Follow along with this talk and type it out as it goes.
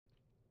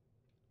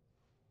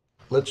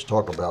Let's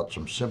talk about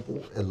some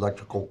simple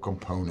electrical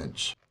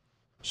components.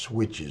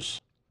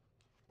 Switches.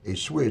 A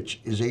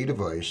switch is a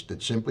device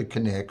that simply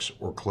connects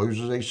or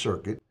closes a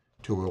circuit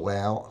to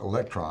allow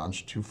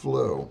electrons to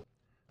flow,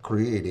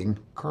 creating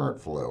current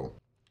flow.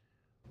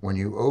 When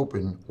you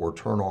open or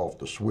turn off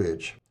the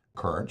switch,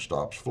 current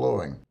stops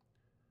flowing.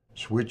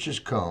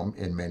 Switches come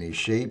in many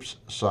shapes,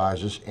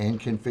 sizes, and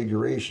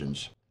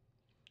configurations,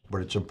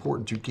 but it's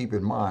important to keep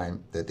in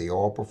mind that they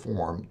all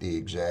perform the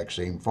exact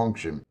same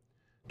function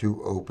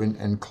to open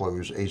and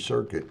close a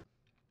circuit.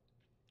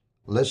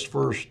 Let's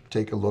first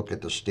take a look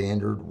at the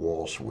standard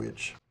wall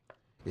switch.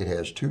 It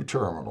has two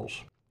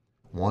terminals,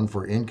 one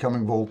for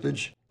incoming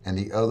voltage and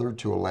the other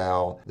to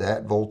allow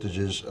that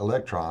voltage's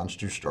electrons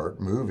to start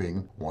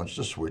moving once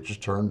the switch is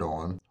turned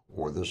on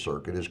or the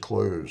circuit is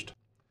closed.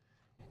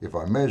 If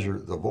I measure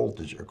the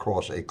voltage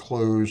across a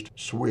closed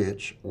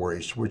switch or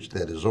a switch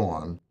that is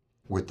on,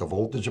 with the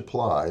voltage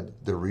applied,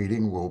 the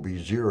reading will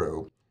be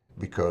 0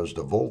 because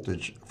the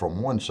voltage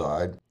from one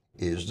side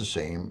is the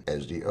same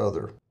as the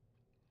other.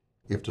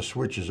 If the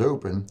switch is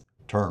open,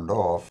 turned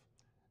off,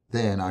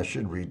 then I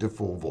should read the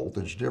full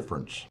voltage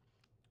difference.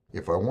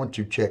 If I want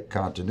to check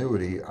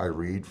continuity, I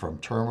read from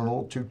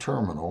terminal to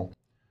terminal.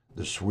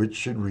 The switch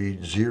should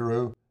read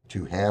 0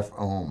 to half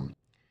ohm.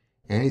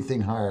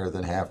 Anything higher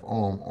than half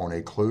ohm on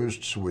a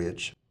closed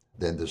switch,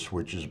 then the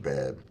switch is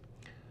bad.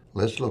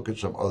 Let's look at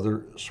some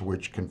other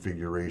switch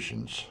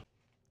configurations.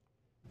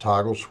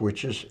 Toggle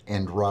switches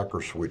and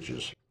rocker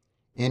switches.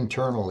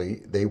 Internally,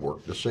 they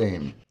work the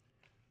same.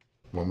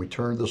 When we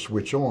turn the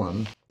switch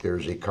on, there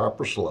is a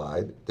copper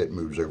slide that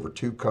moves over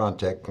two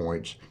contact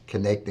points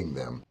connecting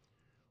them.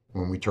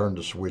 When we turn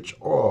the switch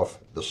off,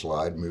 the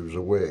slide moves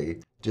away,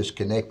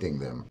 disconnecting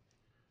them.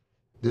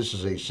 This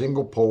is a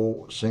single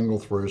pole, single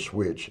throw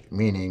switch,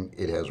 meaning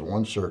it has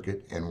one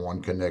circuit and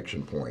one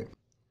connection point.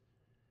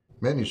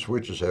 Many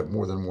switches have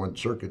more than one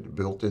circuit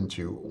built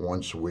into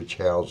one switch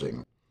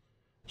housing.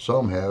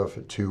 Some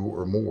have two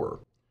or more.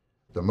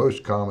 The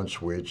most common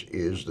switch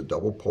is the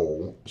double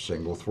pole,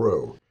 single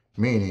throw,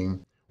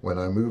 meaning when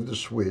I move the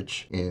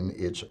switch in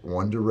its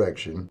one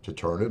direction to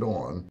turn it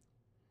on,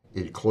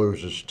 it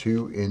closes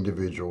two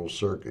individual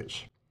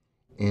circuits.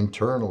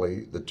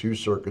 Internally, the two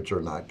circuits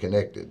are not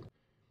connected.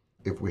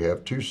 If we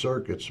have two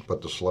circuits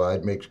but the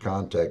slide makes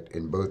contact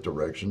in both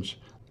directions,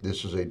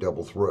 this is a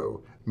double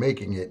throw,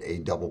 making it a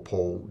double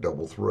pole,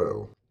 double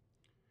throw.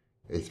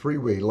 A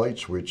three-way light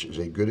switch is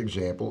a good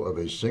example of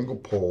a single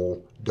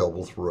pole,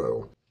 double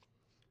throw.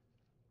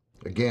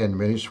 Again,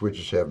 many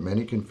switches have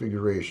many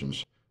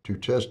configurations. To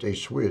test a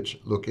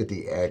switch, look at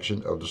the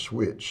action of the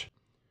switch.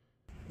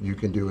 You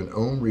can do an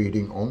ohm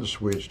reading on the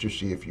switch to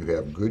see if you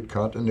have good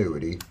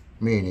continuity,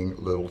 meaning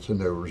little to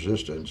no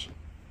resistance.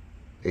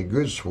 A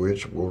good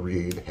switch will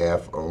read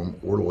half ohm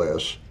or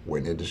less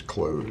when it is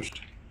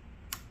closed.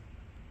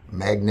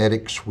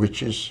 Magnetic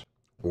switches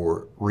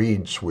or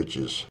reed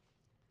switches.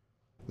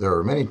 There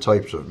are many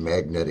types of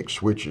magnetic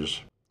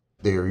switches.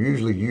 They are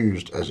usually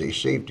used as a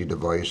safety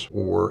device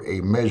or a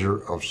measure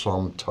of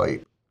some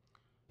type.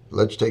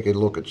 Let's take a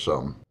look at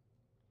some.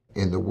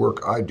 In the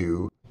work I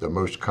do, the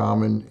most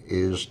common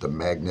is the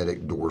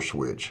magnetic door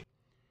switch.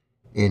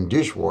 In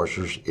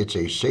dishwashers, it's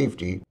a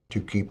safety to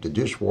keep the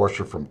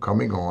dishwasher from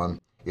coming on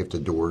if the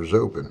door is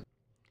open.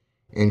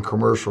 In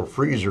commercial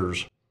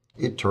freezers,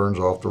 it turns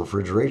off the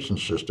refrigeration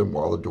system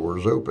while the door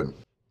is open.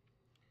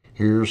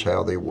 Here's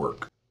how they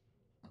work.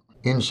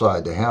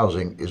 Inside the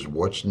housing is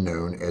what's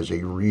known as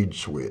a reed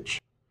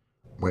switch.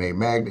 When a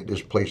magnet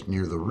is placed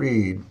near the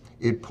reed,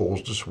 it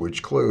pulls the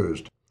switch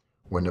closed.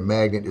 When the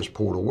magnet is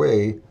pulled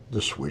away,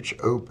 the switch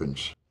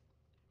opens.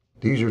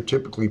 These are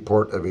typically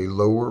part of a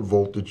lower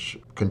voltage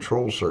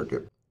control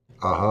circuit.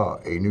 Aha,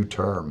 a new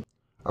term.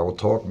 I will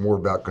talk more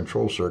about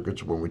control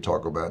circuits when we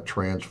talk about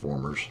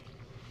transformers.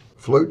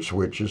 Float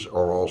switches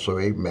are also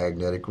a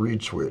magnetic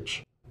reed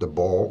switch. The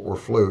ball or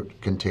float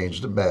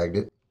contains the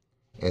magnet,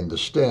 and the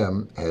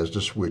stem has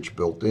the switch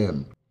built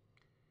in.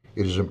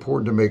 It is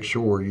important to make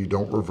sure you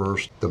don't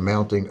reverse the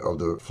mounting of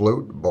the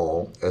float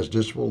ball, as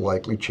this will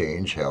likely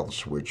change how the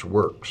switch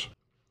works.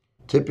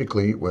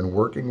 Typically, when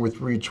working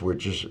with reed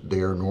switches, they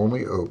are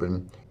normally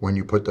open. When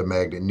you put the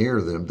magnet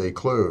near them, they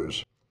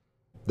close.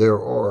 There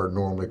are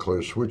normally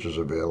closed switches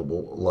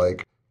available,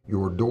 like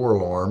your door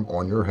alarm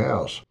on your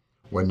house.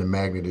 When the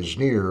magnet is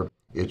near,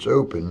 it's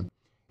open,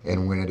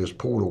 and when it is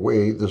pulled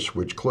away, the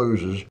switch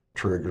closes,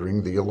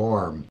 triggering the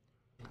alarm.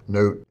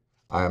 Note,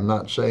 I am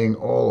not saying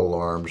all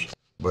alarms,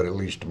 but at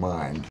least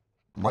mine.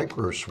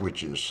 Micro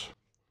switches.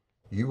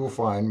 You will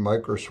find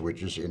micro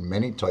switches in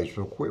many types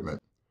of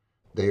equipment.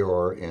 They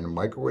are in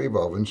microwave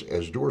ovens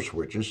as door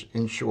switches,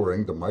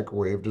 ensuring the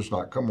microwave does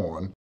not come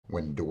on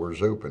when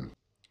doors open.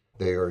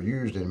 They are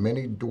used in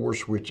many door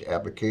switch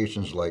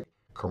applications like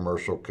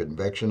commercial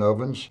convection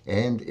ovens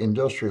and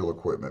industrial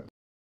equipment.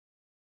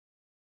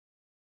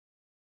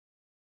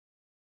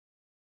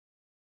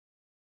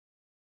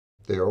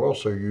 They are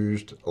also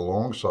used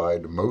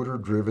alongside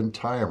motor-driven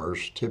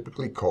timers,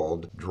 typically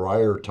called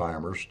dryer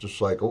timers, to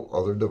cycle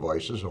other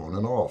devices on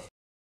and off.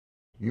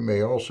 You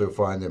may also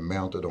find them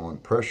mounted on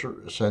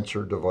pressure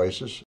sensor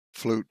devices,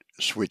 float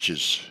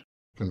switches,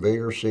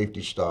 conveyor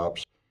safety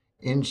stops,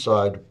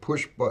 inside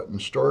push-button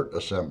start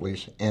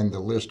assemblies, and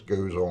the list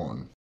goes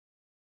on.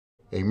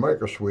 A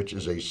microswitch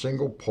is a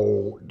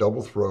single-pole,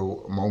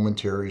 double-throw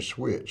momentary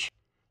switch.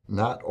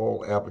 Not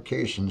all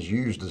applications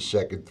use the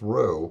second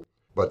throw,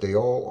 but they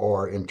all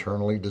are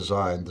internally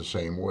designed the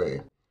same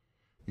way.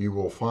 You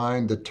will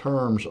find the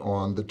terms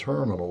on the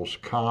terminals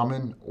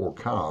common or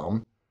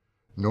COM,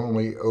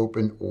 normally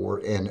open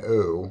or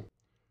NO,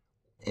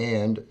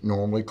 and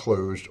normally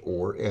closed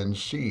or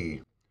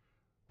NC.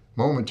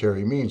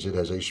 Momentary means it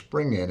has a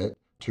spring in it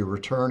to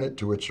return it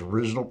to its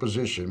original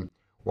position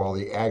while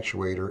the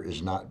actuator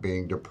is not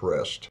being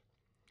depressed.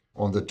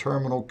 On the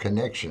terminal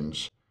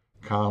connections,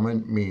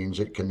 common means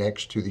it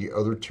connects to the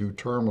other two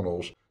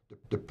terminals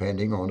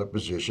depending on the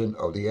position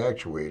of the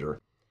actuator.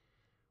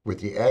 With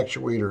the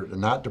actuator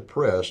not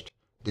depressed,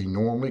 the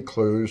normally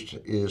closed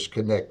is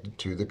connected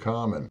to the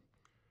common.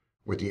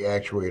 With the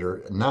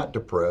actuator not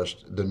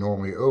depressed, the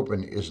normally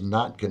open is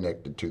not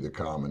connected to the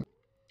common.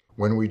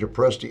 When we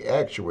depress the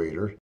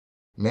actuator,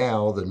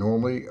 now the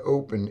normally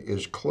open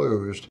is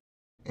closed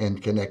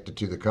and connected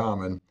to the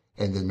common,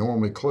 and the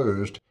normally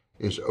closed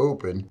is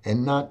open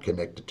and not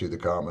connected to the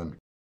common.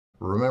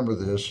 Remember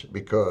this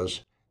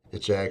because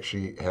it's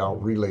actually how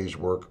relays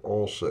work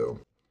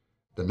also.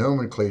 The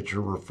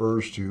nomenclature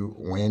refers to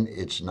when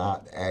it's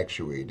not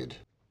actuated.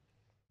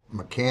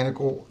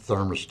 Mechanical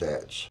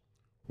thermostats.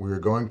 We are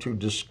going to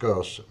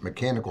discuss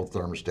mechanical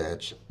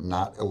thermostats,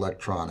 not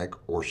electronic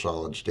or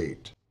solid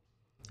state.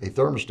 A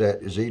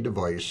thermostat is a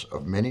device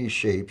of many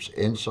shapes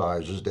and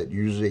sizes that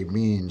uses a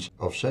means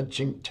of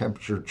sensing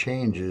temperature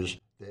changes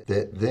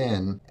that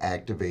then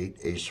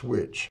activate a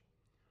switch.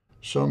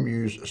 Some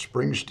use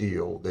spring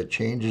steel that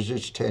changes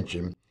its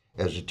tension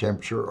as the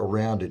temperature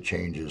around it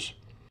changes.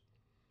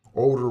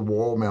 Older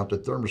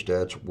wall-mounted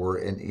thermostats were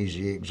an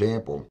easy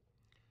example.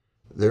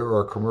 There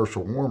are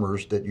commercial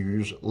warmers that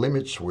use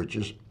limit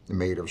switches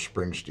made of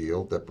spring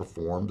steel that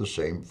perform the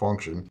same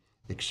function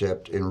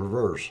except in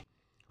reverse.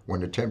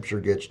 When the temperature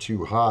gets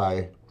too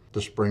high,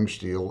 the spring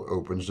steel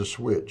opens the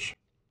switch.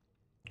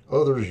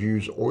 Others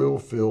use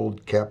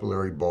oil-filled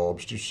capillary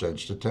bulbs to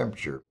sense the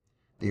temperature.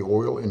 The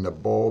oil in the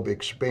bulb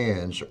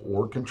expands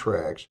or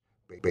contracts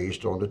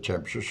based on the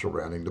temperature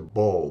surrounding the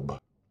bulb.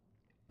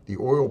 The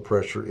oil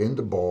pressure in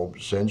the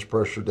bulb sends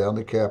pressure down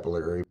the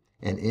capillary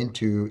and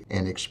into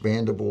an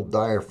expandable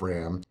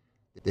diaphragm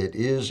that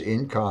is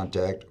in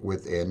contact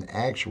with an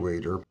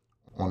actuator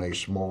on a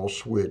small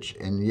switch,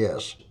 and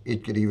yes,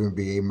 it could even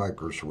be a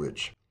micro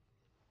switch.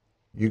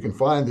 You can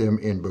find them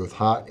in both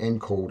hot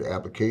and cold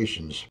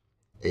applications.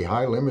 A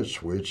high limit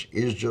switch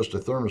is just a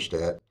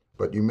thermostat,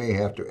 but you may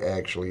have to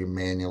actually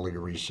manually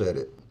reset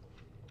it.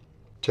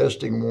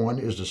 Testing one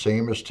is the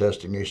same as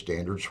testing a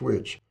standard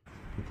switch.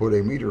 You put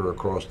a meter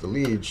across the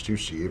leads to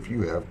see if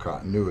you have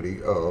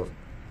continuity of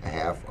a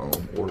half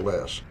ohm or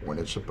less when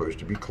it's supposed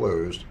to be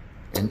closed,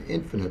 and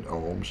infinite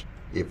ohms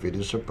if it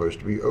is supposed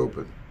to be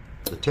open.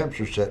 The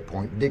temperature set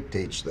point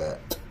dictates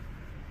that.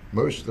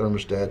 Most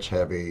thermostats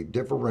have a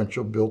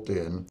differential built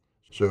in,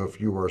 so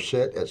if you are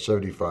set at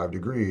 75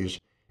 degrees,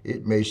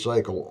 it may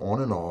cycle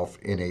on and off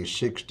in a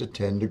 6 to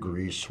 10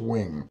 degree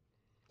swing.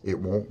 It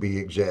won't be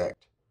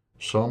exact.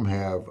 Some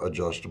have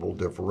adjustable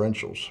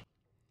differentials.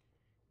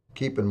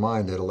 Keep in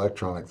mind that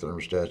electronic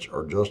thermostats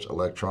are just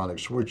electronic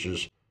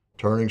switches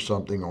turning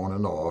something on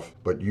and off,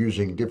 but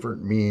using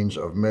different means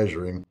of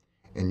measuring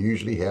and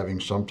usually having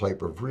some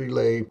type of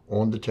relay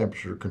on the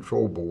temperature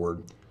control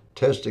board.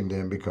 Testing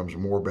them becomes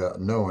more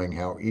about knowing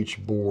how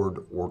each board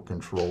or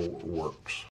control works.